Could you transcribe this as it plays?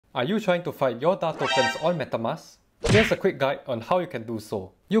Are you trying to find your DAR tokens on Metamask? Here's a quick guide on how you can do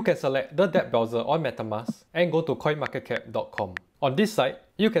so. You can select the web browser on Metamask and go to coinmarketcap.com. On this site,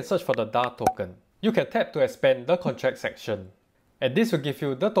 you can search for the DAR token. You can tap to expand the contract section. And this will give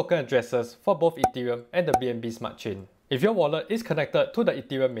you the token addresses for both Ethereum and the BNB Smart Chain. If your wallet is connected to the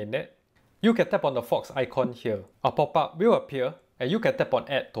Ethereum mainnet, you can tap on the fox icon here. A pop-up will appear and you can tap on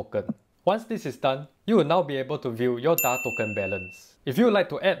Add Token. Once this is done, you will now be able to view your DAR token balance. If you would like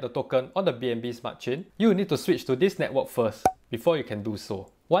to add the token on the BNB Smart Chain, you will need to switch to this network first before you can do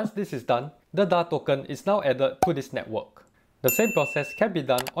so. Once this is done, the DAR token is now added to this network. The same process can be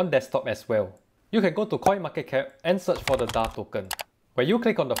done on desktop as well. You can go to CoinMarketCap and search for the DAR token. When you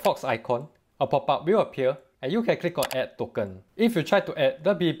click on the fox icon, a pop-up will appear and you can click on Add Token. If you try to add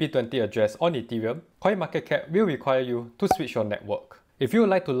the BEP20 address on Ethereum, CoinMarketCap will require you to switch your network. If you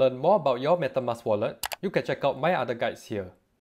would like to learn more about your Metamask wallet, you can check out my other guides here.